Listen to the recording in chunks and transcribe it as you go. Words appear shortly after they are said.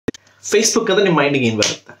Facebook ಅಂದ್ರೆ ನಿಮ್ಮ ಮೈಂಡಿಗೆ ಏನು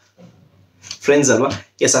ಬರುತ್ತೆ? ಫ್ರೆಂಡ್ಸ್ ಅಲ್ವಾ?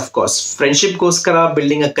 S, of course, ಫ್ರೆಂಡ್ಶಿಪ್ಗೋಸ್ಕರ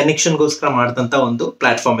building a ಕನೆಕ್ಷನ್ಗೋಸ್ಕರ ಮಾಡಿದಂಥ ಒಂದು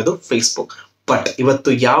ಪ್ಲಾಟ್ಫಾರ್ಮ್ ಇದು ಫೇಸ್ಬುಕ್. ಬಟ್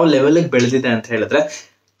ಇವತ್ತು ಯಾವ ಲೆವೆಲ್ಗೆ ಬೆಳೆದಿದೆ ಅಂತ ಹೇಳಿದ್ರೆ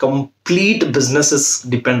complete businesses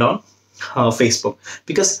depend on Facebook,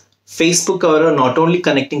 because Facebook are not only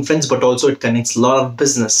connecting friends but also it connects a lot of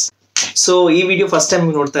business. So ಈ ವಿಡಿಯೋ ಫಸ್ಟ್ ಟೈಮ್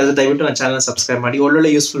ನೋಡ್ತಾ ಇದ್ರೆ ದಯವಿಟ್ಟು ನನ್ನ ಚಾನಲ್ ಸಬ್ಸ್ಕ್ರೈಬ್ ಮಾಡಿ. ಒಳ್ಳೊಳ್ಳೆ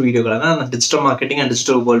ಯೂಸ್ಫುಲ್ ವಿಡಿಯೋಗಳನ್ನ ನಾನು digital marketing and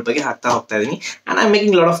digital world ಬಗ್ಗೆ ಹಾಕ್ತಾ ಹೋಗ್ತಾ ಇದ್ದೀನಿ. And I am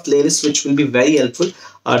making lot of playlist which will be very helpful.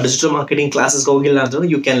 Digital marketing ಕ್ಲಾಸಸ್ಗೆ ಹೋಗಿಲ್ಲ ಅಂದ್ರೂ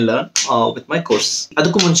you can learn with my course.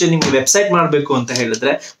 ಅದಕ್ಕೂ ಮುಂಚೆ ನಿಮ್ಗೆ ವೆಬ್ಸೈಟ್ ಮಾಡಬೇಕು ಅಂತ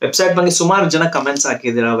ಹೇಳಿದ್ರೆ ವೆಬ್ಸೈಟ್ ಬಗ್ಗೆ ಸುಮಾರು ಜನ ಕಮೆಂಟ್ಸ್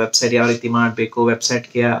ಹಾಕಿದ್ದೀರಾ. ವೆಬ್ಸೈಟ್ ಯಾವ ರೀತಿ ಮಾಡಬೇಕು,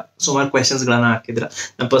 ವೆಬ್ಸೈಟ್ಗೆ ಸುಮಾರು ಕ್ವೆಶನ್ಸ್ಗಳನ್ನ ಹಾಕಿದ್ದೀರಾ.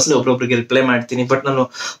 ನಾನು ಪರ್ಸನಲಿ ಒಬ್ಬೊಬ್ಬರಿಗೆ ರಿಪ್ಲೈ ಮಾಡ್ತೀನಿ. ಬಟ್ ನಾನು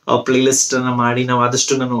ಪ್ಲೇಲಿಸ್ಟ್ ಅನ್ನ ಮಾಡಿ ನಾವು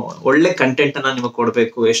ಆದಷ್ಟು ನಾನು ಒಳ್ಳೆ ಕಂಟೆಂಟ್ ಅನ್ನ ನಿಮಗೆ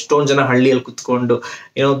ಕೊಡಬೇಕು. ಎಷ್ಟೊಂದು ಜನ ಹಳ್ಳಿಯಲ್ಲಿ ಕುತ್ಕೊಂಡು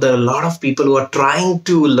the lot of people who are trying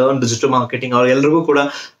to learn digital marketing, ಅವ್ರೆಲ್ರಿಗೂ ಕೂಡ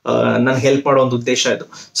ನನ್ಗೆ ಹೆಲ್ಪ್ ಮಾಡೋ ಒಂದು ಉದ್ದೇಶ ಇದು.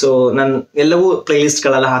 ಸೊ ನಾನು ಎಲ್ಲವೂ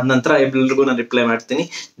ಪ್ಲೇಲಿಸ್ಟ್ಗಳೆಲ್ಲ ಆದ ನಂತರ ಎಲ್ಲರಿಗೂ ನಾನು ರಿಪ್ಲೈ ಮಾಡ್ತೀನಿ.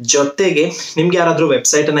 ಜೊತೆಗೆ ನಿಮ್ಗೆ ಯಾರಾದ್ರೂ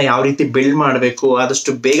ವೆಬ್ಸೈಟ್ ಅನ್ನ ಯಾವ ರೀತಿ ಬಿಲ್ಡ್ ಮಾಡಬೇಕು,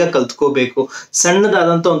 ಆದಷ್ಟು ಬೇಗ ಕಲ್ತ್ಕೋಬೇಕು,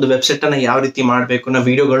 ಸಣ್ಣದಾದಂತ ಒಂದು ವೆಬ್ಸೈಟ್ ಅನ್ನ ಯಾವ ರೀತಿ ಮಾಡಬೇಕು ಅನ್ನೋ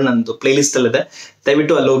ವಿಡಿಯೋಗಳು ನಂದು ಪ್ಲೇಲಿಸ್ಟ್ ಅಲ್ಲಿ ಇದೆ.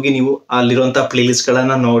 ದಯವಿಟ್ಟು ಅಲ್ಲಿ ಹೋಗಿ ನೀವು ಅಲ್ಲಿರುವಂತಹ ಪ್ಲೇಲಿಸ್ಟ್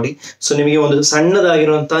ಗಳನ್ನ ನೋಡಿ. ಸೊ ನಿಮಗೆ ಒಂದು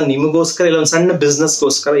ಸಣ್ಣದಾಗಿರುವಂತಹ ನಿಮಗೋಸ್ಕರ ಇಲ್ಲ ಒಂದು ಸಣ್ಣ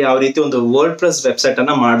ಬಿಸ್ನೆಸ್ಗೋಸ್ಕರ ಯಾವ ರೀತಿ ಒಂದು ವರ್ಡ್ ಪ್ರೆಸ್ ವೆಬ್ಸೈಟ್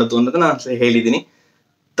ಅನ್ನ ಮಾಡೋದು ಅನ್ನೋದನ್ನ ನಾನು ಹೇಳಿದ್ದೀನಿ.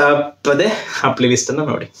 ತಪ್ಪದೆ ಆ ಪ್ಲೇಲಿಸ್ಟ್ ಅನ್ನ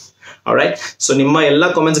ನೋಡಿ. ಆಲ್ರೈಟ್, ಸೊ ನಿಮ್ಮ ಎಲ್ಲ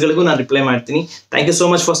ಕಾಮೆಂಟ್ಸ್ಗಳಿಗೂ ನಾನು ರಿಪ್ಲೈ ಮಾಡ್ತೀನಿ. Thank you so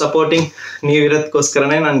much for supporting. ನೀವು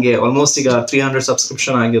ಇರೋದಕ್ಕೋಸ್ಕರನೇ ನನಗೆ ಆಲ್ಮೋಸ್ಟ್ ಈಗ 300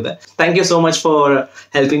 ಸಬ್ಸ್ಕ್ರಿಪ್ಷನ್ ಆಗಿದೆ. Thank you so much for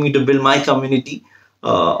helping me to build my community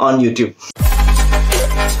on YouTube.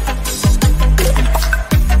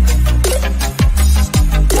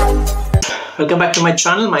 Welcome back to my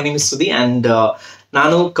channel. My name is Sudhi and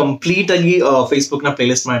ನಾನು complete ಆಗಿ Facebook ನ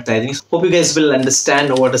playlist ಮಾಡ್ತಾ ಇದ್ದೀನಿ. Hope you guys will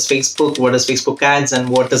understand what is Facebook, what is Facebook ads and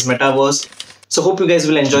what is metaverse. So hope you guys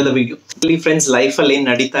will enjoy the video. ಇಲ್ಲಿ friends ಲೈಫಲ್ಲಿ ಏನು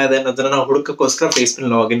ನಡೀತಾ ಇದೆ ಅನ್ನೋದನ್ನ ನಾವು ಹುಡುಕಕ್ಕೋಸ್ಕರ ಫೇಸ್ಬುಕ್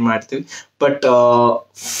ಲಾಗಿನ್ ಮಾಡ್ತೀವಿ. ಬಟ್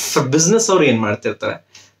ಬಿಸ್ನೆಸ್ ಅವ್ರು ಏನ್ ಮಾಡ್ತಿರ್ತಾರೆ,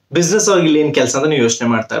 ಬಿಸ್ನೆಸ್ ಅವ್ರಿಗೆ ಇಲ್ಲಿ ಏನ್ ಕೆಲಸ ಅಂತ ನೀವು ಯೋಚನೆ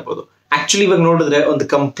ಮಾಡ್ತಾ ಇರ್ಬೋದು. ಆಕ್ಚುಲಿ ಇವಾಗ ನೋಡಿದ್ರೆ ಒಂದು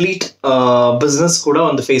ಕಂಪ್ಲೀಟ್ ಬಿಸ್ನೆಸ್ ಕೂಡ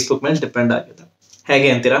ಒಂದು ಫೇಸ್ಬುಕ್ ಮೇಲೆ ಡಿಪೆಂಡ್ ಆಗಿದೆ. ಹೇಗೆ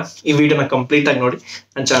ಅಂತೀರಾ? ಈ ವಿಡಿಯೋನ ಕಂಪ್ಲೀಟ್ ಆಗಿ ನೋಡಿ,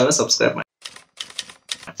 ನನ್ನ ಚಾನಲ್ ಸಬ್ಸ್ಕ್ರೈಬ್ ಮಾಡಿ.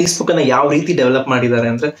 ಫೇಸ್ಬುಕ್ ಅನ್ನ ಯಾವ ರೀತಿ ಡೆವಲಪ್ ಮಾಡಿದ್ದಾರೆ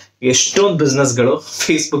ಅಂದ್ರೆ ಎಷ್ಟೊಂದು ಬಿಸ್ನೆಸ್ಗಳು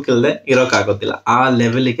ಫೇಸ್ಬುಕ್ ಇಲ್ಲದೆ ಇರೋಕ್ಕಾಗೋದಿಲ್ಲ. ಆ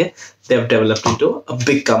ಲೆವೆಲ್ಗೆ they have developed into a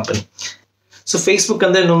big company. So Facebook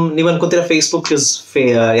ಅಂದ್ರೆ ನೀವು ಅನ್ಕೋತೀರಾ ಫೇಸ್ಬುಕ್ ಇಸ್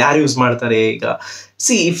ಯಾರು ಯೂಸ್ ಮಾಡ್ತಾರೆ ಈಗ?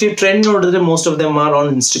 ಸಿ, ಇಫ್ ಯು ಟ್ರೆಂಡ್ ನೋಡಿದ್ರೆ most of them are on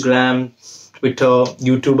Instagram, Twitter,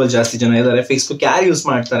 YouTube ಅಲ್ಲಿ ಜಾಸ್ತಿ ಜನ ಇದ್ದಾರೆ. ಫೇಸ್ಬುಕ್ ಯಾರು ಯೂಸ್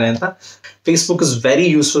ಮಾಡ್ತಾರೆ ಅಂತ? Facebook is very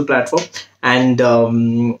useful platform and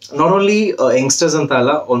not only youngsters ಅಂತ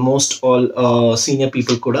ಅಲ್ಲ, ಆಲ್ಮೋಸ್ಟ್ ಆಲ್ ಸೀನಿಯರ್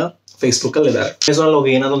ಪೀಪಲ್ ಕೂಡ ಫೇಸ್ಬುಕ್ ಅಲ್ಲಿ ಇದ್ದಾರೆ. ಅಮೆಝಾನ್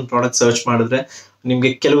ಹೋಗಿ ಏನಾದ್ರು ಒಂದು ಪ್ರಾಡಕ್ಟ್ ಸರ್ಚ್ ಮಾಡಿದ್ರೆ ನಿಮ್ಗೆ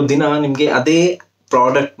ಕೆಲವು ದಿನ ನಿಮ್ಗೆ ಅದೇ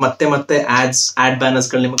ಪ್ರಾಡಕ್ಟ್ ಮತ್ತೆ ಆಡ್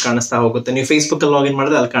ಬ್ಯಾನರ್ಸ್ಗಳು ನಿಮ್ಗೆ ಕಾಣಿಸ್ತಾ ಹೋಗುತ್ತೆ. ನೀವು ಫೇಸ್ಬುಕ್ ಅಲ್ಲಿ ಲಾಗಿನ್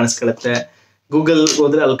ಮಾಡಿದ್ರೆ ಅಲ್ಲಿ ಕಾಣಿಸ್ಕೊಳ್ಳುತ್ತೆ, ಗೂಗಲ್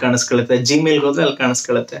ಹೋದ್ರೆ ಅಲ್ಲಿ ಕಾಣಿಸ್ಕೊಳ್ಳುತ್ತೆ, ಜಿಮೇಲ್ ಹೋದ್ರೆ ಅಲ್ಲಿ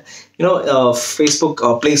ಕಾಣಿಸ್ಕೊಳ್ಳುತ್ತೆ, ಫೇಸ್ಬುಕ್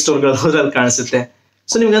ಪ್ಲೇ ಸ್ಟೋರ್ಗಳು ಹೋದ್ರೆ ಅಲ್ಲಿ ಕಾಣಿಸುತ್ತೆ.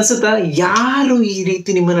 ಸೊ ನಿಮ್ಗೆ ಅನ್ಸುತ್ತಾ ಯಾರು ಈ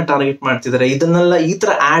ರೀತಿ ನಿಮ್ಮನ್ನ ಟಾರ್ಗೆಟ್ ಮಾಡ್ತಿದ್ದಾರೆ? ಇದನ್ನೆಲ್ಲ ಈ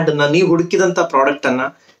ತರ ಆಡ್ ಅನ್ನ ನೀವು ಹುಡುಕಿದಂತ ಪ್ರಾಡಕ್ಟ್ ಅನ್ನ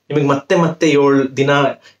ನಿಮಗೆ ಮತ್ತೆ 7 ದಿನ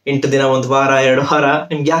 8 ದಿನ 1 ವಾರ 2 ವಾರ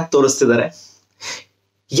ನಿಮ್ಗೆ ಯಾಕೆ ತೋರಿಸ್ತಿದ್ದಾರೆ?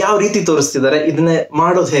 ಯಾವ ರೀತಿ ತೋರಿಸ್ತಿದ್ದಾರೆ? ಇದನ್ನ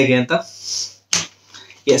ಮಾಡೋದು ಹೇಗೆ ಅಂತ?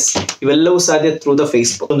 ಎಸ್, ಇವೆಲ್ಲವೂ ಸಾಧ್ಯ ಥ್ರೂ ದ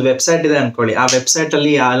ಫೇಸ್ಬುಕ್. ಒಂದು ವೆಬ್ಸೈಟ್ ಇದೆ ಅನ್ಕೊಳ್ಳಿ, ಆ ವೆಬ್ಸೈಟ್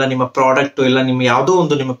ಅಲ್ಲಿ ಎಲ್ಲ ನಿಮ್ಮ ಪ್ರಾಡಕ್ಟ್ ಇಲ್ಲ ನಿಮ್ಮ ಯಾವುದೋ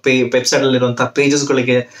ಒಂದು ನಿಮ್ಮ ವೆಬ್ಸೈಟ್ ಅಲ್ಲಿ ಇರುವಂತಹ ಪೇಜಸ್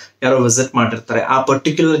ಗಳಿಗೆ ಯಾರೋ ವಿಸಿಟ್ ಮಾಡಿರ್ತಾರೆ. ಆ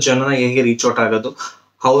ಪರ್ಟಿಕ್ಯುಲರ್ ಜನನ ಹೇಗೆ ರೀಚ್ ಔಟ್ ಆಗೋದು,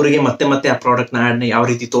 ಅವರಿಗೆ ಮತ್ತೆ ಆ ಪ್ರಾಡಕ್ಟ್ ನ ಆಡ್ ನ ಯಾವ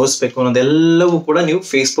ರೀತಿ ತೋರಿಸ್ಬೇಕು ಅನ್ನೋದೆಲ್ಲವೂ ಕೂಡ ನೀವು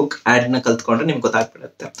ಫೇಸ್ಬುಕ್ ಆಡ್ ನ ಕಲ್ತ್ಕೊಂಡ್ರೆ ನಿಮ್ಗೆ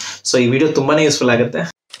ಗೊತ್ತಾಗ್ಬಿಡುತ್ತೆ. ಸೊ ಈ ವಿಡಿಯೋ ತುಂಬಾನೇ ಯೂಸ್ಫುಲ್ ಆಗುತ್ತೆ.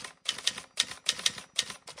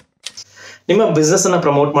 ನಿಮ್ಮ ಬಿಸ್ನೆಸ್ ಅನ್ನ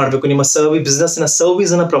ಪ್ರಮೋಟ್ ಮಾಡಬೇಕು, ನಿಮ್ಮ ಬಿಸ್ನೆಸ್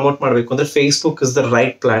ಸರ್ವಿಸ್ ಅನ್ನ ಪ್ರಮೋಟ್ ಮಾಡಬೇಕು ಅಂದ್ರೆ Facebook is the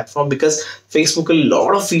right platform. Because Facebook ಅಲ್ಲಿ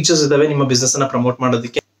ಲಾಟ್ ಆಫ್ ಫೀಚರ್ಸ್ ಇದಾವೆ ನಿಮ್ಮ ಬಿಸ್ನೆಸ್ ಅನ್ನ ಪ್ರಮೋಟ್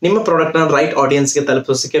ಮಾಡೋದಕ್ಕೆ. ನಿಮ್ಮ ಪ್ರಾಡಕ್ಟ್ ನ ರೈಟ್ ಆಡಿಯನ್ಸ್ ಗೆ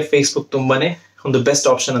ತಲುಪಿಸೋದಕ್ಕೆ ಫೇಸ್ಬುಕ್ ತುಂಬಾನೇ ಒಂದು ಬೆಸ್ಟ್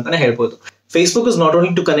ಆಪ್ಷನ್ ಅಂತಾನೆ ಹೇಳ್ಬೋದು. Facebook is not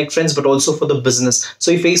only to connect friends but also for the business. So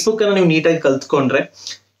ಈ ಫೇಸ್ಬುಕ್ ಅನ್ನ ನೀವು ನೀಟಾಗಿ ಕಲ್ತ್ಕೊಂಡ್ರೆ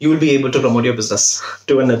you will be able to promote your business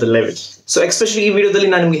to another level. So especially ಈ ವಿಡಿಯೋದಲ್ಲಿ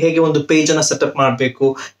ನಾನು ನಿಮಗೆ ಹೇಗೆ ಒಂದು ಪೇಜ್ ಅನ್ನ ಸೆಟಪ್ ಮಾಡಬೇಕು,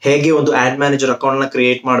 ಹೇಗೆ ಒಂದು ಆಡ್ ಮ್ಯಾನೇಜರ್ ಅಕೌಂಟ್ ನ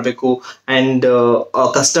ಕ್ರಿಯೇಟ್ ಮಾಡಬೇಕು ಅಂಡ್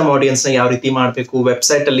ಕಸ್ಟಮ್ ಆಡಿಯನ್ಸ್ ನ ಯಾವ ರೀತಿ ಮಾಡಬೇಕು,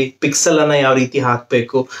 ವೆಬ್ಸೈಟ್ ಅಲ್ಲಿ ಪಿಕ್ಸೆಲ್ ಅನ್ನ ಯಾವ ರೀತಿ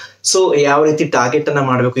ಹಾಕಬೇಕು, ಸೊ ಯಾವ ರೀತಿ ಟಾರ್ಗೆಟ್ ಅನ್ನ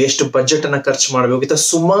ಮಾಡಬೇಕು, ಎಷ್ಟು ಬಜೆಟ್ ಅನ್ನ ಖರ್ಚು ಮಾಡಬೇಕು, ಇಂಥ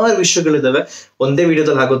ಸುಮಾರು ವಿಷಯಗಳಿದಾವೆ. ಒಂದೇ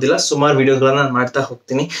ವಿಡಿಯೋದಲ್ಲಿ ಆಗೋದಿಲ್ಲ, ಸುಮಾರು ವಿಡಿಯೋಗಳನ್ನ ನಾನು ಮಾಡ್ತಾ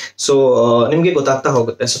ಹೋಗ್ತೀನಿ. ಸೊ ನಿಮ್ಗೆ ಗೊತ್ತಾಗ್ತಾ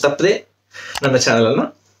ಹೋಗುತ್ತೆ. ಸೊ ತಪ್ಪದೆ ನನ್ನ ಚಾನಲ್ ಅನ್ನ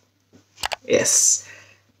ಎಸ್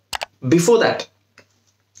ಬಿಫೋರ್ ದ್ಯಾಟ್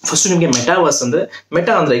ಫಸ್ಟ್ ನಿಮಗೆ ಮೆಟಾವರ್ಸ್ ಅಂದ್ರೆ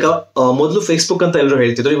ಈಗ ಮೊದಲು ಫೇಸ್ಬುಕ್ ಅಂತ ಎಲ್ಲರೂ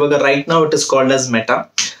ಹೇಳ್ತಿದ್ರು. ಇವಾಗ right now it is called as meta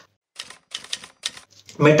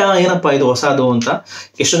ಏನಪ್ಪಾ ಇದು ಹೊಸದು ಅಂತ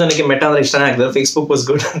ಎಷ್ಟು ಜನಕ್ಕೆ ಮೆಟಾ ಅಂದ್ರೆ ಇಷ್ಟನೇ ಆಗ್ತದೆ. ಫೇಸ್ಬುಕ್ ವಾಸ್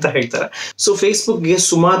ಗುಡ್ ಅಂತ ಹೇಳ್ತಾರೆ. ಸೊ ಫೇಸ್ಬುಕ್ಗೆ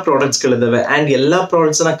ಸುಮಾರು ಪ್ರಾಡಕ್ಟ್ಸ್ ಗಳಿದಾವೆ ಅಂಡ್ ಎಲ್ಲಾ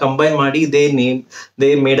ಪ್ರಾಡಕ್ಟ್ಸ್ ನ ಕಂಬೈನ್ ಮಾಡಿ ದೇ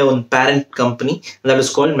ಮೇಡ್ ಒಂದು parent company that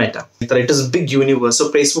is called meta. It is big universe. So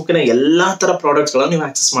Facebook ನ ಎಲ್ಲಾ ತರ ಪ್ರಾಡಕ್ಟ್ಸ್ ಗಳನ್ನ ನೀವು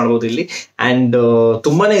ಆಕ್ಸೆಸ್ ಮಾಡಬಹುದು ಇಲ್ಲಿ. ಅಂಡ್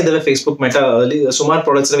ತುಂಬಾನೇ ಇದಾವೆ ಫೇಸ್ಬುಕ್ ಮೆಟಾ ಅಲ್ಲಿ ಸುಮಾರು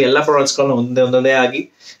ಪ್ರಾಡಕ್ಟ್ಸ್ ಇದಾವೆ. ಎಲ್ಲಾ ಪ್ರಾಡಕ್ಟ್ಸ್ ಗಳನ್ನ ಒಂದೊಂದೇ ಆಗಿ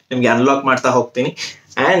ನಿಮ್ಗೆ ಅನ್ಲಾಕ್ ಮಾಡ್ತಾ ಹೋಗ್ತೀನಿ.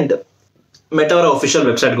 ಅಂಡ್ ಮೆಟಾ ಅವರ ಅಫಿಷಿಯಲ್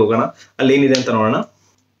ವೆಬ್ಸೈಟ್ಗೆ ಹೋಗೋಣ, ಅಲ್ಲಿ ಏನಿದೆ ಅಂತ ನೋಡೋಣ.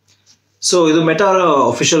 ಸೊ ಇದು ಮೆಟಾ ಅವರ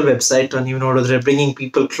ಅಫಿಷಿಯಲ್ ವೆಬ್ಸೈಟ್. ನೀವು ನೋಡಿದ್ರೆ bringing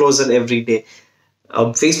people closer every day.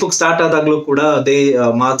 Facebook start ಆದಾಗಲೂ ಕೂಡ ಅದೇ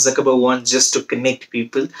mark ಝಕರ್ಬರ್ಗ್ want just to connect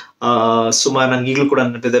people. ಸುಮಾರು ನಂಗೆ ಈಗಲೂ ಕೂಡ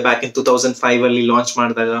ನೆನಪಿದೆ, ಬ್ಯಾಕ್ ಇನ್ 2005 ಅಲ್ಲಿ ಲಾಂಚ್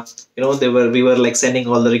ಮಾಡಿದಾಗ we were like sending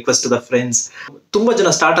all the request to the friends. ತುಂಬಾ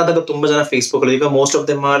ಜನ ಸ್ಟಾರ್ಟ್ ಆದಾಗ ತುಂಬಾ ಜನ ಫೇಸ್ಬುಕ್ ಅಲ್ಲಿ, ಈಗ most of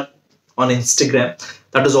them are on Instagram,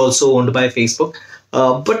 that is also owned by Facebook.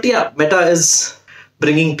 But yeah, meta is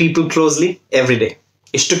bringing people closely every day.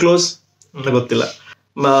 ಎಷ್ಟು close ನನಗೆ ಗೊತ್ತಿಲ್ಲ.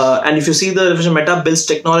 And if you see the definition, Meta builds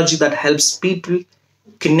technology that helps people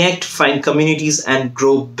connect, find communities and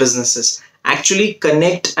grow businesses. Actually,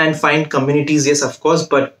 connect and find communities, yes, of course,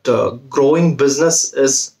 but growing business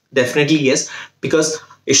is definitely yes, because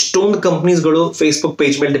ಎಷ್ಟೊಂದು ಕಂಪ್ನೀಸ್ಗಳು Facebook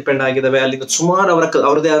page ಮೇಲೆ depend ಆಗಿದಾವೆ. ಅಲ್ಲಿಂದ ಸುಮಾರು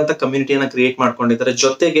ಅವರದೇ ಆದಂಥ ಕಮ್ಯುನಿಟಿಯನ್ನು create ಮಾಡ್ಕೊಂಡಿದ್ದಾರೆ.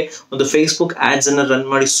 ಜೊತೆಗೆ ಒಂದು ಫೇಸ್ಬುಕ್ ಆಡ್ಸ್ ಅನ್ನ ರನ್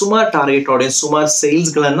ಮಾಡಿ ಸುಮಾರು ಟಾರ್ಗೆಟ್ ಆಡಿಯನ್ಸ್, ಸುಮಾರು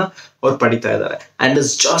ಸೇಲ್ಸ್ಗಳನ್ನ ಅವ್ರು ಪಡಿತಾ ಇದ್ದಾರೆ. And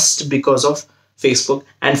it's just because of Facebook,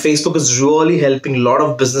 and Facebook is really helping a lot of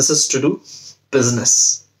businesses to do business.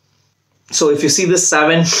 So if you see this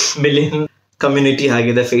 7 million community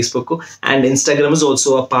agide Facebook, and Instagram is also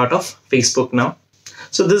a part of Facebook now.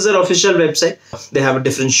 So this is their official website. They have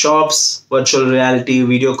different shops, virtual reality,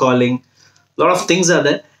 video calling, a lot of things are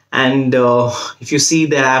there. And if you see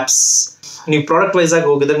the apps, new product wise agi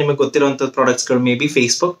hogidre nimage gottiruvanta products ಗಳು maybe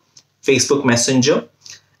Facebook Messenger,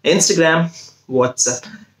 Instagram, WhatsApp.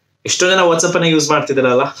 ಎಷ್ಟೋ ಜನ WhatsApp ಅನ್ನ use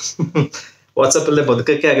ಮಾಡ್ತಿದಾರಲ್ಲ, WhatsApp ಅಲ್ಲೇ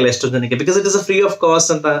ಬದುಕಕ್ಕೆ ಆಗಲ್ಲ ಎಷ್ಟೋ ಜನಕ್ಕೆ, because it is a free of cost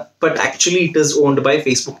ಅಂತ. But actually it is owned by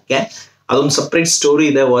Facebook. ಅದೊಂದು ಸಪ್ರೇಟ್ ಸ್ಟೋರಿ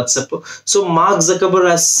ಇದೆ WhatsApp. So mark ಝಕರ್ಬರ್ಗ್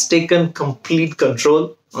has taken complete control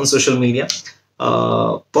on social media.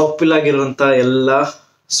 Popular ಆಗಿರುವಂತ ಎಲ್ಲ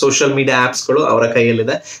ಸೋಷಿಯಲ್ ಮೀಡಿಯಾ ಆಪ್ಸ್ಗಳು ಅವರ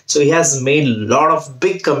ಕೈಯಲ್ಲಿದೆ. So he has made lot of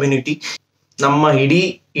big community. ನಮ್ಮ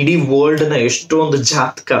ಇಡೀ world ನ ಎಷ್ಟೊಂದು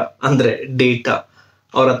ಜಾತಕ ಅಂದ್ರೆ ಡೇಟಾ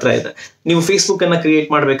ಅವ್ರ ಹತ್ರ ಇದೆ. ನೀವು ಫೇಸ್ಬುಕ್ ಅನ್ನ ಕ್ರಿಯೇಟ್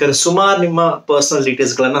ಮಾಡ್ಬೇಕಾದ್ರೆ ಸುಮಾರು ನಿಮ್ಮ ಪರ್ಸನಲ್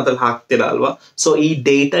ಡೀಟೇಲ್ಸ್ ಗಳನ್ನ ಅದ್ರಲ್ಲಿ ಹಾಕ್ತೀರಾ ಅಲ್ವಾ. ಸೊ ಈ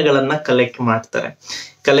ಡೇಟಾಗಳನ್ನ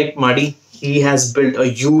ಕಲೆಕ್ಟ್ ಮಾಡಿ he has built a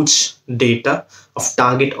huge data of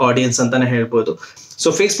target audience ಅಂತಾನೆ ಹೇಳ್ಬೋದು. ಸೊ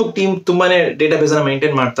ಫೇಸ್ಬುಕ್ ಟೀಮ್ ತುಂಬಾನೇ ಡೇಟಾಬೇಸ್ ಅನ್ನ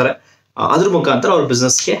ಮೇಂಟೈನ್ ಮಾಡ್ತಾರೆ. ಅದ್ರ ಮುಖಾಂತರ ಅವ್ರ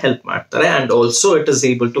ಬಿಸ್ನೆಸ್ಗೆ ಹೆಲ್ಪ್ ಮಾಡ್ತಾರೆ. And also it is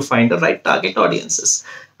able to find the right target audiences.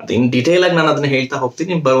 ಅದು ಇನ್ ಡೀಟೇಲ್ ಆಗಿ ನಾನು ಅದನ್ನ ಹೇಳ್ತಾ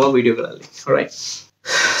ಹೋಗ್ತೀನಿ ಬರುವ ವಿಡಿಯೋಗಳಲ್ಲಿ. ರೈಟ್.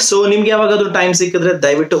 ಸೊ ನಿಮ್ಗೆ ಯಾವಾಗಾದ್ರೂ ಟೈಮ್ ಸಿಕ್ಕಿದ್ರೆ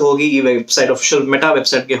ದಯವಿಟ್ಟು ಹೋಗಿ ಈ ವೆಬ್ಸೈಟ್, ಅಫಿಷಿಯಲ್ ಮೆಟಾ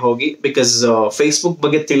ವೆಬ್ಸೈಟ್ಗೆ ಹೋಗಿ. ಬಿಕಾಸ್ ಫೇಸ್ಬುಕ್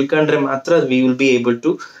ಬಗ್ಗೆ ತಿಳ್ಕೊಂಡ್ರೆ ಮಾತ್ರ we will be able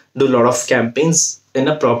to do lot of campaigns in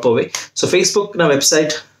a proper way. So Facebook ನ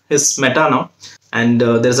website is meta now, and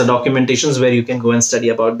there is a documentations where you can go and study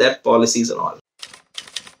about their policies and all.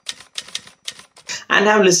 And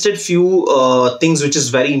I have listed few things which is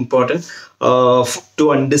very important to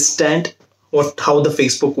understand how the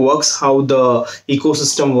Facebook works, how the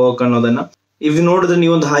ecosystem work ಅನ್ನೋದನ್ನ. ಇವ್ ನೋಡಿದ್ರೆ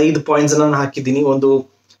ನೀವು ಒಂದು 5 points ನಾನು ಹಾಕಿದ್ದೀನಿ. ಒಂದು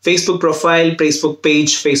Facebook profile, Facebook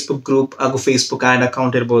page, Facebook group ಹಾಗೂ Facebook add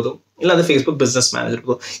account ಇರ್ಬೋದು, ಇಲ್ಲಾಂದ್ರೆ ಫೇಸ್ಬುಕ್ ಬಿಸ್ನೆಸ್ ಮ್ಯಾನೇಜರ್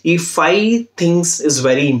ಇರ್ಬೋದು. ಈ 5 ಥಿಂಗ್ಸ್ ಇಸ್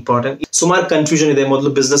ವೆರಿ ಇಂಪಾರ್ಟೆಂಟ್. ಸುಮಾರು ಕನ್ಫ್ಯೂಷನ್ ಇದೆ.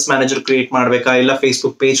 ಮೊದಲು ಬಿಸ್ನೆಸ್ ಮ್ಯಾನೇಜರ್ ಕ್ರಿಯೇಟ್ ಮಾಡ್ಬೇಕಾ, ಇಲ್ಲ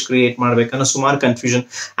ಫೇಸ್ಬುಕ್ ಪೇಜ್ ಕ್ರಿಯೇಟ್ ಮಾಡ್ಬೇಕಾ ಅನ್ನೋ ಸುಮಾರು ಕನ್ಫ್ಯೂಷನ್.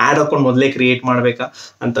 ಆಡ್ ಅಕೌಂಟ್ ಮೊದಲೇ ಕ್ರಿಯೇಟ್ ಮಾಡ್ಬೇಕಾ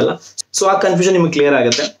ಅಂತಲ್ಲ. ಸೊ ಆ ಕನ್ಫ್ಯೂಷನ್ ನಿಮ್ಗೆ ಕ್ಲಿಯರ್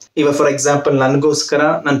ಆಗುತ್ತೆ. ಇವಾಗ ಫಾರ್ ಎಕ್ಸಾಂಪಲ್ ನನಗೋಸ್ಕರ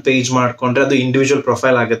ನಾನು ಪೇಜ್ ಮಾಡ್ಕೊಂಡ್ರೆ ಅದು ಇಂಡಿವಿಜುವಲ್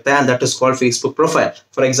ಪ್ರೊಫೈಲ್ ಆಗುತ್ತೆ, and that is called Facebook profile.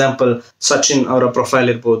 For example Sachin ಅವರ ಪ್ರೊಫೈಲ್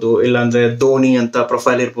ಇರ್ಬೋದು, ಇಲ್ಲಾಂದ್ರೆ ಧೋನಿ ಅಂತ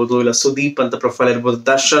ಪ್ರೊಫೈಲ್ ಇರ್ಬೋದು, ಇಲ್ಲ ಸುದೀಪ್ ಅಂತ ಪ್ರೊಫೈಲ್ ಇರ್ಬೋದು,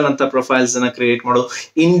 ದರ್ಶನ್ ಅಂತ ಪ್ರೊಫೈಲ್ಸ್ ಅನ್ನ ಕ್ರಿಯೇಟ್ ಮಾಡೋದು.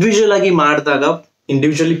 ಇಂಡಿವಿಜುವಲ್ ಆಗಿ ಮಾಡಿದಾಗ,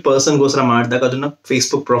 ಇಂಡಿವಿಜುವಲಿ ಪರ್ಸನ್ಗೋಸ್ಕರ ಮಾಡಿದಾಗ ಅದನ್ನ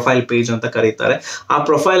ಫೇಸ್ಬುಕ್ ಪ್ರೊಫೈಲ್ ಪೇಜ್ ಅಂತ ಕರೀತಾರೆ. ಆ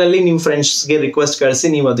ಪ್ರೊಫೈಲ್ ಅಲ್ಲಿ ನಿಮ್ಮ ಫ್ರೆಂಡ್ಸ್ಗೆ ರಿಕ್ವೆಸ್ಟ್ ಕಳಿಸಿ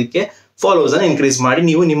ನೀವು ಅದಕ್ಕೆ ಫಾಲೋವರ್ಸ್ ಅನ್ನ ಇನ್ಕ್ರೀಸ್ ಮಾಡಿ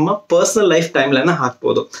ನೀವು ನಿಮ್ಮ ಪರ್ಸನಲ್ ಲೈಫ್ ಟೈಮ್ ಲೈನ್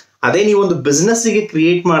ಹಾಕ್ಬೋದು. ಅದೇ ನೀವು ಒಂದು ಬಿಸ್ನೆಸ್ ಗೆ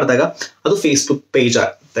ಕ್ರಿಯೇಟ್ ಮಾಡಿದಾಗ ಅದು ಫೇಸ್ಬುಕ್ ಪೇಜ್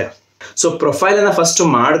ಆಗುತ್ತೆ. ಸೊ ಪ್ರೊಫೈಲ್ ಅನ್ನ ಫಸ್ಟ್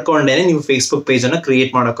ಮಾಡ್ಕೊಂಡೇನೆ ನೀವು ಫೇಸ್ಬುಕ್ ಪೇಜ್ ಅನ್ನ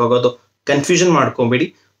ಕ್ರಿಯೇಟ್ ಮಾಡೋಕ್ಕಾಗೋದು. ಕನ್ಫ್ಯೂಷನ್ ಮಾಡ್ಕೊಂಬೇಡಿ.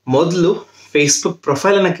 ಮೊದಲು ಫೇಸ್ಬುಕ್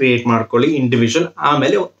ಪ್ರೊಫೈಲ್ ಅನ್ನ ಕ್ರಿಯೇಟ್ ಮಾಡ್ಕೊಳ್ಳಿ ಇಂಡಿವಿಜುವಲ್,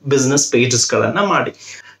 ಆಮೇಲೆ ಬಿಸ್ನೆಸ್ ಪೇಜಸ್ ಗಳನ್ನ ಮಾಡಿ.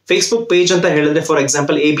 ಫೇಸ್ಬುಕ್ ಪೇಜ್ ಅಂತ ಹೇಳಿದ್ರೆ ಫಾರ್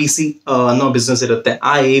ಎಕ್ಸಾಂಪಲ್ ABC ಅನ್ನೋ ಬಿಸ್ನೆಸ್ ಇರುತ್ತೆ.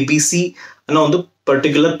 ಆ ABC ಅನ್ನೋ ಒಂದು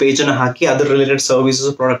ಪರ್ಟಿಕ್ಯುಲರ್ ಪೇಜ್ ಅನ್ನ ಹಾಕಿ ಅದ್ರ ರಿಲೇಟೆಡ್ ಸರ್ವಿಸಸ್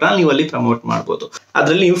ಪ್ರಾಡಕ್ಟ್ ನೀವು ಅಲ್ಲಿ ಪ್ರಮೋಟ್ ಮಾಡಬಹುದು.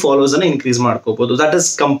 ಅದರಲ್ಲಿ ನೀವು ಫಾಲೋವರ್ಸ್ ಅನ್ನ ಇನ್ಕ್ರೀಸ್ ಮಾಡ್ಕೋಬಹುದು. That is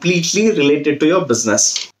completely related to your business.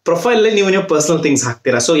 Profile ಅಲ್ಲಿ ನೀವು ಪರ್ಸನಲ್ ಥಿಂಗ್ಸ್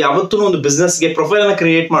ಹಾಕ್ತೀರಾ. ಸೊ ಯಾವತ್ತೂ ಒಂದು ಬಿಸ್ನೆಸ್ ಗೆ ಪ್ರೊಫೈಲ್ ಅನ್ನ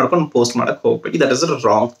ಕ್ರಿಯೇಟ್ ಮಾಡ್ಕೊಂಡು ಪೋಸ್ಟ್ ಮಾಡಕ್ ಹೋಗ್ಬೇಡಿ. That is a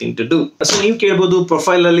wrong thing to do. So ನೀವು ಕೇಳ್ಬೋದು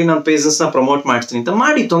ಪ್ರೊಫೈಲ್ ಅಲ್ಲಿ ನಾನು ಪೇಜಸ್ ನ ಪ್ರಮೋಟ್ ಮಾಡ್ತೀನಿ ಅಂತ.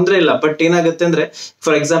 ಮಾಡಿ, ತೊಂದರೆ ಇಲ್ಲ. ಬಟ್ ಏನಾಗುತ್ತೆ ಅಂದ್ರೆ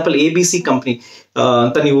ಫಾರ್ ಎಕ್ಸಾಂಪಲ್ ABC ಕಂಪ್ನಿ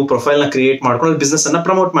ಅಂತ ನೀವು ಪ್ರೊಫೈಲ್ ನ ಕ್ರಿಯೇಟ್ ಮಾಡ್ಕೊಂಡು ಬಿಸ್ನೆಸ್ ಅನ್ನ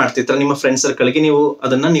ಪ್ರಮೋಟ್ ಮಾಡ್ತಿರ್ತೀರ. ನಿಮ್ಮ ಫ್ರೆಂಡ್ ಸರ್ಕಲ್ಗೆ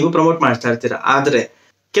ನೀವು ಪ್ರಮೋಟ್ ಮಾಡ್ತಾ ಇರ್ತೀರಾ. ಆದ್ರೆ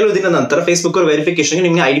ಕೆಲವು ದಿನ ನಂತರ ಫೇಸ್ಬುಕ್ ಅವ್ರ ವೆರಿಫಿಕೇಶನ್ಗೆ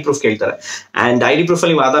ನಿಮ್ಗೆ ID ಪ್ರೂಫ್ ಕೇಳ್ತಾರೆ. ಅಂಡ್ ID ಪ್ರೂಫ್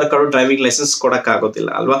ಅಲ್ಲಿ ನೀವು ಆಧಾರ್ ಕಾರ್ಡ್, ಡ್ರೈವಿಂಗ್ ಲೈಸೆನ್ಸ್ ಕೊಡಕ್ ಆಗೋದಿಲ್ಲ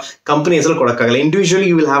ಅಲ್ವಾ. ಕಂಪನಿ ಹೆಸರು ಕೊಡಕ್ಕಾಗಲ್ಲ. Individually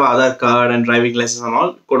you will have Aadhaar card and driving licence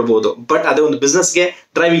all ಕೊಡ್ಬೋದು. ಬಟ್ ಅದೇ ಒಂದು ಬಿಸ್ನೆಸ್ಗೆ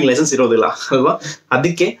ಡ್ರೈವಿಂಗ್ ಲೈಸೆನ್ಸ್ ಇರೋದಿಲ್ಲ ಅಲ್ವಾ.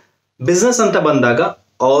 ಅದಕ್ಕೆ ಬಿಸ್ನೆಸ್ ಅಂತ ಬಂದಾಗ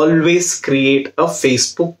always create a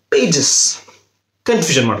Facebook pages.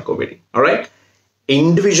 Confusion ಮಾಡ್ಕೋಬೇಡಿ. ಆಲ್ರೈಟ್.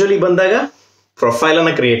 ಇಂಡಿವಿಜುವಲಿ ಬಂದಾಗ ಪ್ರೊಫೈಲ್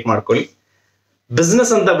ಅನ್ನ ಕ್ರಿಯೇಟ್ ಮಾಡ್ಕೊಳ್ಳಿ.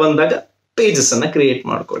 ಬಿಸ್ನೆಸ್ ಅಂತ ಬಂದಾಗ ಪೇಜಸ್ ಅನ್ನ ಕ್ರಿಯೇಟ್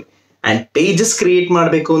ಮಾಡ್ಕೊಳ್ಳಿ. ಅಂಡ್ ಪೇಜಸ್ ಕ್ರಿಯೇಟ್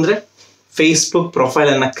ಮಾಡಬೇಕು ಅಂದ್ರೆ ಫೇಸ್ಬುಕ್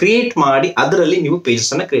ಪ್ರೊಫೈಲ್ ಅನ್ನ ಕ್ರಿಯೇಟ್ ಮಾಡಿ ಅದರಲ್ಲಿ ನೀವು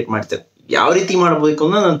ಪೇಜಸ್ ಅನ್ನ ಕ್ರಿಯೇಟ್ ಮಾಡ್ತೀರಿ. ಯಾವ ರೀತಿ ಮಾಡಬೇಕು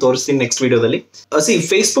ಅಂತ ನಾನು ತೋರಿಸ್ತೀನಿ ನೆಕ್ಸ್ಟ್ ವಿಡಿಯೋದಲ್ಲಿ.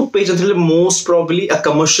 ಫೇಸ್ಬುಕ್ ಪೇಜ್ ಅಂತ most probably a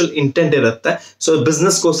commercial intent ಇರುತ್ತೆ. ಸೊ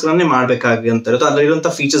ಬಿಸ್ನೆಸ್ಗೋಸ್ಕರನೇ ಮಾಡ್ಬೇಕಾಗಿರುತ್ತೆ.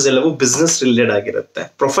 ಅದರಲ್ಲಿರುವಂತಹ ಫೀಚರ್ಸ್ ಎಲ್ಲವೂ ಬಿಸ್ನೆಸ್ ರಿಲೇಟೆಡ್ ಆಗಿರುತ್ತೆ.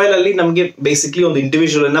 ಪ್ರೊಫೈಲ್ ಅಲ್ಲಿ ನಮಗೆ ಬೇಸಿಕ್ಲಿ ಒಂದು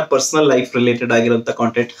ಇಂಡಿವಿಜುವಲ್ ಅನ್ನ ಪರ್ಸನಲ್ ಲೈಫ್ ರಿಲೇಟೆಡ್ ಆಗಿರುವಂತಹ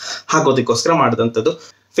ಕಾಂಟೆಂಟ್ ಹಾಕೋದಕ್ಕೋಸ್ಕರ ಮಾಡಿದಂಥದ್ದು.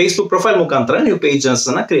 ಫೇಸ್ಬುಕ್ ಪ್ರೊಫೈಲ್ ಮುಖಾಂತರ ನೀವು ಪೇಜಸ್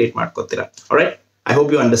ಅನ್ನ create ಮಾಡ್ಕೋತೀರಾ. All right, I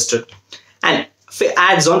hope you understood. And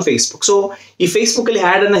ads on Facebook. So ಈ ಫೇಸ್ಬುಕ್ ಅಲ್ಲಿ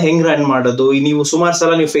ಆಡ್ ಅನ್ನ ಹೆಂಗ್ ರನ್ ಮಾಡೋದು, ನೀವು ಸುಮಾರು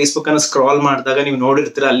ಸಲ ನೀವು ಫೇಸ್ಬುಕ್ ಅನ್ನ ಸ್ಕ್ರಾಲ್ ಮಾಡಿದಾಗ ನೀವು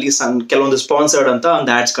ನೋಡಿರ್ತೀರ, ಅಲ್ಲಿ ಕೆಲವೊಂದು ಸ್ಪಾನ್ಸರ್ಡ್ ಅಂತ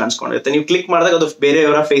ಒಂದು ಆಡ್ಸ್ ಕಾಣಿಸ್ಕೊಂಡಿರುತ್ತೆ. ನೀವು ಕ್ಲಿಕ್ ಮಾಡಿದಾಗ ಅದು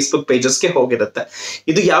ಬೇರೆಯವರ ಫೇಸ್ಬುಕ್ ಪೇಜಸ್ಗೆ ಹೋಗಿರುತ್ತೆ.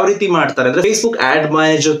 ಇದು ಯಾವ ರೀತಿ ಮಾಡ್ತಾರೆ ಅಂದ್ರೆ ಫೇಸ್ಬುಕ್ ಆಡ್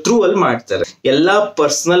ಮ್ಯಾನೇಜರ್ ಥ್ರೂ ಅಲ್ಲಿ ಮಾಡ್ತಾರೆ. ಎಲ್ಲಾ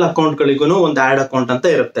ಪರ್ಸನಲ್ ಅಕೌಂಟ್ಗಳಿಗೂ ಒಂದು ಆಡ್ ಅಕೌಂಟ್ ಅಂತ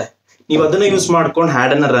ಇರುತ್ತೆ. ನೀವು ಅದನ್ನ ಯೂಸ್ ಮಾಡ್ಕೊಂಡು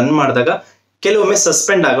ಆಡ್ ಅನ್ನ ರನ್ ಮಾಡಿದಾಗ ಕೆಲವೊಮ್ಮೆ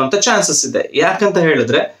ಸಸ್ಪೆಂಡ್ ಆಗುವಂತ ಚಾನ್ಸಸ್ ಇದೆ. ಯಾಕಂತ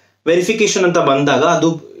ಹೇಳಿದ್ರೆ ವೆರಿಫಿಕೇಶನ್ ಅಂತ ಬಂದಾಗ ಅದು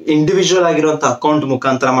ಇಂಡಿವಿಜುವಲ್ ಆಗಿರುವಂತ ಅಕೌಂಟ್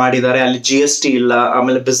ಮುಖಾಂತರ ಮಾಡಿದ್ದಾರೆ, ಅಲ್ಲಿ GST ಇಲ್ಲ,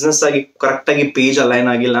 ಆಮೇಲೆ ಬಿಸ್ನೆಸ್ ಆಗಿ ಕರೆಕ್ಟ್ ಆಗಿ ಪೇಜ್ ಅಲೈನ್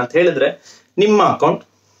ಆಗಿಲ್ಲ ಅಂತ ಹೇಳಿದ್ರೆ ನಿಮ್ಮ ಅಕೌಂಟ್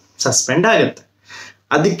ಸಸ್ಪೆಂಡ್ ಆಗುತ್ತೆ.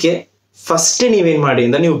 ಅದಕ್ಕೆ ಫಸ್ಟ್ ನೀವೇನ್ ಮಾಡಿ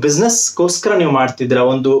ಅಂದ್ರೆ ನೀವು ಬಿಸ್ನೆಸ್ಗೋಸ್ಕರ ನೀವು ಮಾಡ್ತಿದ್ದೀರಾ,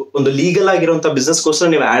 ಒಂದು ಲೀಗಲ್ ಆಗಿರುವಂತ ಬಿಸ್ನೆಸ್ಗೋಸ್ಕರ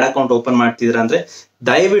ನೀವು ಆಡ್ ಅಕೌಂಟ್ ಓಪನ್ ಮಾಡ್ತಿದ್ದೀರಾ ಅಂದ್ರೆ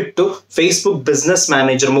ದಯವಿಟ್ಟು ಫೇಸ್ಬುಕ್ ಬಿಸ್ನೆಸ್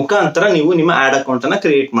ಮ್ಯಾನೇಜರ್ ಮುಖಾಂತರ ನೀವು ನಿಮ್ಮ ಆಡ್ ಅಕೌಂಟ್ ಅನ್ನ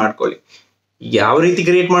ಕ್ರಿಯೇಟ್ ಮಾಡ್ಕೊಳ್ಳಿ. ಯಾವ ರೀತಿ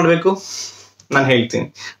ಕ್ರಿಯೇಟ್ ಮಾಡಬೇಕು ನಾನು ಹೇಳ್ತೀನಿ.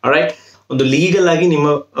 ಆಲ್ರೈಟ್, ಒಂದು ಲೀಗಲ್ ಆಗಿ ನಿಮ್ಮ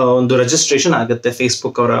ಒಂದು ರಿಜಿಸ್ಟ್ರೇಷನ್ ಆಗುತ್ತೆ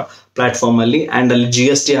ಫೇಸ್ಬುಕ್ ಅವರ ಪ್ಲಾಟ್ಫಾರ್ಮ್ ಅಲ್ಲಿ. ಅಂಡ್ ಅಲ್ಲಿ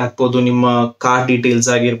GST ಹಾಕ್ಬೋದು, ನಿಮ್ಮ ಕಾರ್ಡ್ ಡೀಟೇಲ್ಸ್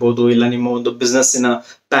ಆಗಿರ್ಬೋದು, ಇಲ್ಲ ನಿಮ್ಮ ಒಂದು ಬಿಸ್ನೆಸ್ಸಿನ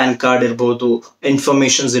ಪ್ಯಾನ್ ಕಾರ್ಡ್ ಇರ್ಬೋದು,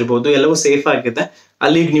 ಇನ್ಫಾರ್ಮೇಶನ್ಸ್ ಇರ್ಬೋದು, ಎಲ್ಲವೂ ಸೇಫ್ ಆಗಿದೆ.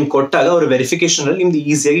 ಅಲ್ಲಿ ನೀವು ಕೊಟ್ಟಾಗ ಅವ್ರ ವೆರಿಫಿಕೇಶನ್ ಅಲ್ಲಿ ನಿಮ್ದು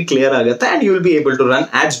ಈಸಿಯಾಗಿ ಕ್ಲಿಯರ್ ಆಗುತ್ತೆ and you will be able to run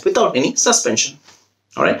ads without any suspension.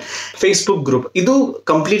 All right, Facebook group ಇದು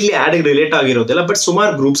ಕಂಪ್ಲೀಟ್ಲಿ ಆಡ್ ರಿಲೇಟ್ ಆಗಿರೋದಿಲ್ಲ, ಬಟ್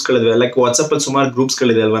ಸುಮಾರು ಗ್ರೂಪ್ಸ್ಗಳಿವೆ. ಲೈಕ್ ವಾಟ್ಸಪ್ ಅಲ್ಲಿ ಸುಮಾರು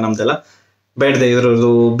ಗ್ರೂಪ್ಸ್ಗಳಿದೆ ಅಲ್ವಾ ನಮ್ದೆಲ್ಲ, ಬೇಡದೆ ಇರೋದು,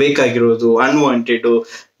 ಬೇಕಾಗಿರೋದು, ಅನ್ವಾಂಟೆಡ್,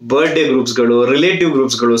 ಬರ್ಡೇ ಗ್ರೂಪ್ಸ್ಗಳು, ರಿಲೇಟಿವ್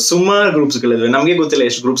ಗ್ರೂಪ್ಸ್ಗಳು, ಸುಮಾರು ಗ್ರೂಪ್ಸ್ಗಳಿವೆ. ನಮಗೆ ಗೊತ್ತಿಲ್ಲ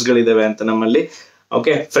ಎಷ್ಟು ಗ್ರೂಪ್ಸ್ಗಳಿದಾವೆ ಅಂತ ನಮ್ಮಲ್ಲಿ.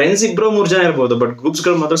 ಓಕೆ, ಫ್ರೆಂಡ್ಸ್ 2-3 ಜನ ಇರ್ಬೋದು, ಬಟ್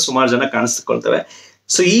ಗ್ರೂಪ್ಸ್ಗಳು ಮಾತ್ರ ಸುಮಾರು ಜನ ಕಾಣಿಸ್ಕೊಳ್ತವೆ.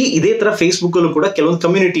 ಸೊ ಇದೇ ತರ ಫೇಸ್ಬುಕ್ ಅಲ್ಲೂ ಕೂಡ ಕೆಲವೊಂದು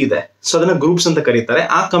ಕಮ್ಯುನಿಟಿ ಇದೆ. ಸೊ ಅದನ್ನ ಗ್ರೂಪ್ಸ್ ಅಂತ ಕರೀತಾರೆ.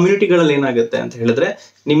 ಆ ಕಮ್ಯುನಿಟಿಗಳಲ್ಲಿ ಏನಾಗುತ್ತೆ ಅಂತ ಹೇಳಿದ್ರೆ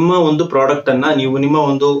ನಿಮ್ಮ ಒಂದು ಪ್ರಾಡಕ್ಟ್ ಅನ್ನ ನೀವು ನಿಮ್ಮ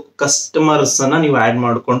ಒಂದು ಕಸ್ಟಮರ್ಸ್ ಅನ್ನ ನೀವು ಆಡ್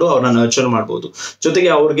ಮಾಡಿಕೊಂಡು ಅವ್ರನ್ನ ನರ್ಚರ್ ಮಾಡ್ಬೋದು. ಜೊತೆಗೆ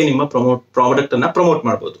ಅವ್ರಿಗೆ ನಿಮ್ಮ ಪ್ರಾಡಕ್ಟ್ ಅನ್ನ ಪ್ರಮೋಟ್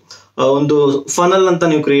ಮಾಡ್ಬೋದು. ಒಂದು ಫನಲ್ ಅಂತ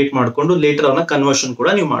ನೀವು ಕ್ರಿಯೇಟ್ ಮಾಡ್ಕೊಂಡು ಲೇಟರ್ ಅವನ್ನ ಕನ್ವರ್ಷನ್ ಕೂಡ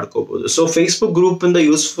ನೀವು ಮಾಡ್ಕೋಬಹುದು. ಸೊ ಫೇಸ್ಬುಕ್ ಗ್ರೂಪ್ ಇಂದ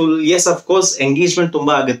useful, S of course engagement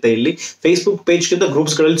ತುಂಬಾ ಆಗುತ್ತೆ ಇಲ್ಲಿ. ಫೇಸ್ಬುಕ್ ಪೇಜ್ ಗಿಂತ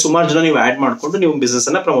ಗ್ರೂಪ್ಸ್ ಗಳಲ್ಲಿ ಸುಮಾರು ಜನ ನೀವು ಆಡ್ ಮಾಡ್ಕೊಂಡು ನೀವು ಬಿಸ್ನೆಸ್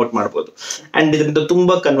ಅನ್ನ ಪ್ರಮೋಟ್ ಮಾಡಬಹುದು. ಅಂಡ್ ಇದರಿಂದ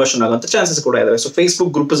ತುಂಬಾ ಕನ್ವರ್ಷನ್ ಆಗುವಂತ ಚಾನ್ಸಸ್ ಕೂಡ ಇದಾವೆ. So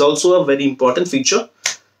Facebook group is also a very important feature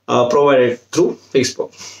provided through Facebook.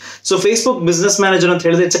 So Facebook business manager ಅಂತ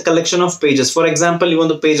ಹೇಳಿದ್ರೆ it's a collection of pages. For example, ಈ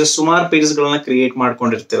ಒಂದು ಪೇಜಸ್ ಸುಮಾರು ಪೇಜಸ್ ಗಳನ್ನ ಕ್ರಿಯೇಟ್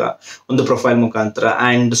ಮಾಡ್ಕೊಂಡಿರ್ತೀರ ಒಂದು ಪ್ರೊಫೈಲ್ ಮುಖಾಂತರ,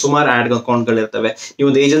 ಅಂಡ್ ಸುಮಾರು ಆಡ್ ಅಕೌಂಟ್ ಗಳಿರ್ತವೆ. ನೀವು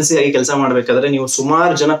ಒಂದು ಏಜೆನ್ಸಿ ಆಗಿ ಕೆಲಸ ಮಾಡ್ಬೇಕಾದ್ರೆ ನೀವು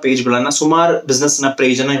ಸುಮಾರು ಜನ ಪೇಜ್ ಗಳನ್ನ, ಸುಮಾರು ಬಿಸ್ನೆಸ್ ನ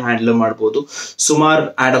ಪೇಜ್ ಅನ್ನ ಹ್ಯಾಂಡಲ್ ಮಾಡಬಹುದು, ಸುಮಾರು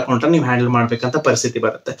ಆಡ್ ಅಕೌಂಟ್ ಅನ್ನ ನೀವು ಹ್ಯಾಂಡಲ್ ಮಾಡ್ಬೇಕಂತ ಪರಿಸ್ಥಿತಿ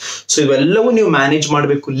ಬರುತ್ತೆ. ಸೊ ಇವೆಲ್ಲವೂ ನೀವು ಮ್ಯಾನೇಜ್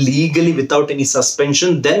ಮಾಡಬೇಕು legally without any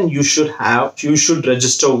suspension. Then you should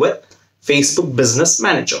register with Facebook business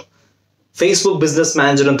manager. Facebook business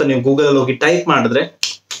manager ಅಂತ ನೀವು ಗೂಗಲ್ ಅಲ್ಲಿ ಹೋಗಿ ಟೈಪ್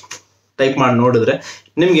ಮಾಡಿ ನೋಡಿದ್ರೆ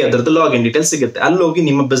ನಿಮ್ಗೆ ಅದರದ್ದು ಲಾಗಿನ್ ಡೀಟೇಲ್ಸ್ ಸಿಗುತ್ತೆ. ಅಲ್ಲಿ ಹೋಗಿ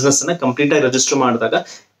ನಿಮ್ಮ ಬಿಸ್ನೆಸ್ ಅನ್ನ ಕಂಪ್ಲೀಟ್ ಆಗಿ ರಿಜಿಸ್ಟರ್ ಮಾಡಿದಾಗ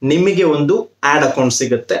ನಿಮಗೆ ಒಂದು ಆಡ್ ಅಕೌಂಟ್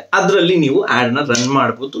ಸಿಗುತ್ತೆ. ಅದರಲ್ಲಿ ನೀವು ಆಡ್ ನ ರನ್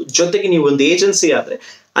ಮಾಡಬಹುದು. ಜೊತೆಗೆ ನೀವು ಒಂದು ಏಜೆನ್ಸಿ ಆದ್ರೆ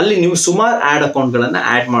ಅಲ್ಲಿ ನೀವು ಸುಮಾರು ಆಡ್ ಅಕೌಂಟ್ ಗಳನ್ನ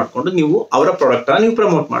ಆಡ್ ಮಾಡ್ಕೊಂಡು ನೀವು ಅವರ ಪ್ರಾಡಕ್ಟ್ ಅನ್ನ ನೀವು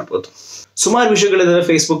ಪ್ರಮೋಟ್ ಮಾಡಬಹುದು. ಸುಮಾರು ವಿಷಯಗಳಿದಾವೆ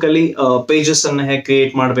ಫೇಸ್ಬುಕ್ ಅಲ್ಲಿ. ಪೇಜಸ್ ಅನ್ನ ಹೇಗೆ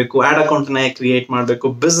ಕ್ರಿಯೇಟ್ ಮಾಡಬೇಕು, ಆಡ್ ಅಕೌಂಟ್ ಅನ್ನ ಹೇಗೆ ಕ್ರಿಯೇಟ್ ಮಾಡಬೇಕು,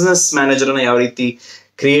 ಬಿಸ್ನೆಸ್ ಮ್ಯಾನೇಜರ್ ಅನ್ನ ಯಾವ ರೀತಿ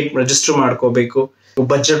ರಿಜಿಸ್ಟರ್ ಮಾಡ್ಕೋಬೇಕು,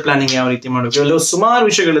 ಬಜೆಟ್ ಪ್ಲಾನಿಂಗ್ ಯಾವ ರೀತಿ ಮಾಡಬೇಕು, ಇವೆಲ್ಲವೂ ಸುಮಾರು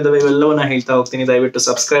ವಿಷಯಗಳಿದಾವೆ. ಇವೆಲ್ಲವನ್ನ ಹೇಳ್ತಾ ಹೋಗ್ತೀನಿ. ದಯವಿಟ್ಟು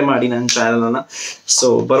ಸಬ್ಸ್ಕ್ರೈಬ್ ಮಾಡಿ ನನ್ನ ಚಾನಲ್ ಅನ್ನ. ಸೊ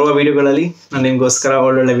ಬರುವ ವಿಡಿಯೋಗಳಲ್ಲಿ ನಾನು ನಿಮ್ಗೋಸ್ಕರ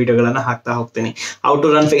ಒಳ್ಳೊಳ್ಳೆ ವಿಡಿಯೋಗಳನ್ನ ಹಾಕ್ತಾ ಹೋಗ್ತೀನಿ. How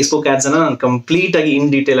to run Facebook ads ಅನ್ನ ನಾನು ಕಂಪ್ಲೀಟ್ ಆಗಿ ಇನ್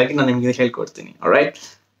ಡೀಟೇಲ್ ಆಗಿ ನಾನು ನಿಮ್ಗೆ ಹೇಳ್ಕೊಡ್ತೀನಿ. All right,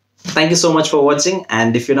 thank you so much for watching.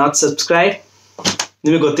 And if you not subscribe,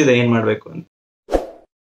 ನಿಮಗೆ ಗೊತ್ತಿದೆ ಏನ್ ಮಾಡ್ಬೇಕು ಅಂತ.